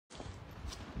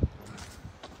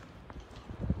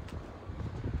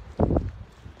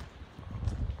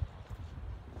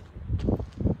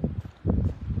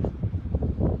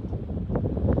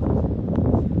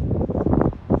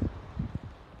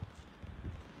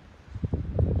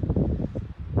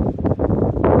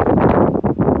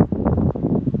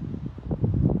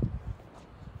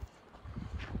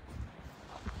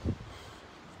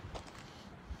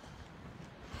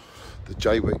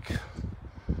Jaywick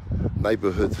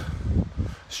neighbourhood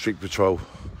street patrol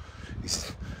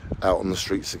is out on the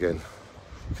streets again,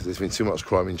 because there's been too much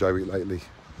crime in Jaywick lately,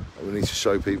 and we need to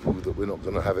show people that we're not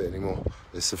going to have it anymore.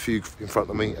 There's a few in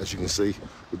front of me, as you can see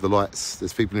with the lights.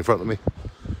 There's people in front of me.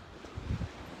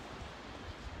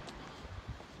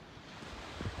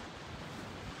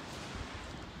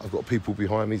 I've got people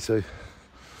behind me too,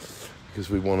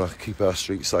 because we want to keep our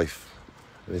streets safe.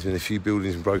 And there's been a few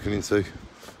buildings broken into,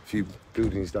 a few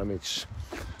buildings damaged,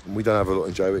 and we don't have a lot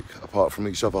in Jaywick apart from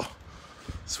each other.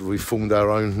 So we've formed our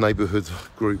own neighbourhood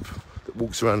group that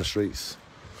walks around the streets,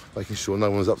 making sure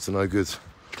no one's up to no good.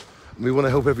 And we want to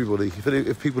help everybody.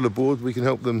 If people are bored, we can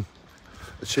help them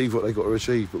achieve what they've got to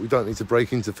achieve, but we don't need to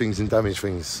break into things and damage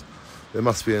things. There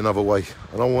must be another way,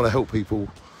 and I want to help people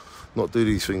not do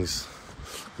these things.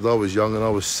 Because I was young and I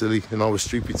was silly and I was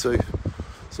stupid too.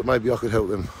 So maybe I could help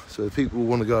them. So if people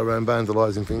want to go around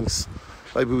vandalising things,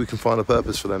 maybe we can find a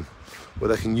purpose for them where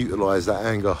they can utilise that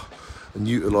anger and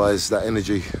utilise that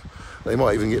energy. They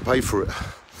might even get paid for it.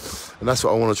 And that's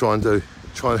what I want to try and do.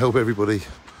 Try and help everybody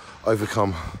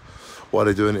overcome why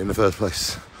they're doing it in the first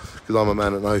place. Because I'm a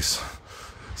man that knows.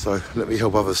 So let me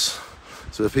help others.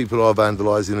 So if people are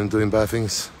vandalising and doing bad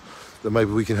things, then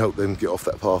maybe we can help them get off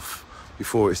that path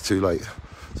before it's too late.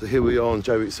 So here we are on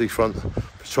Jaywick Seafront,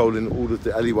 patrolling all of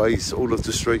the alleyways, all of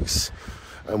the streets,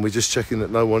 and we're just checking that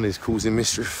no one is causing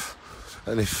mischief.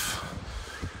 And if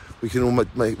we can all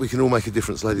make a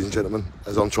difference, ladies and gentlemen,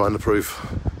 as I'm trying to prove.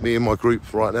 Me and my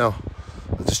group right now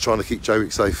are just trying to keep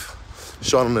Jaywick safe.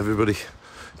 Shine on everybody.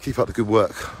 Keep up the good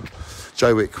work.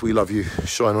 Jaywick, we love you.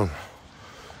 Shine on.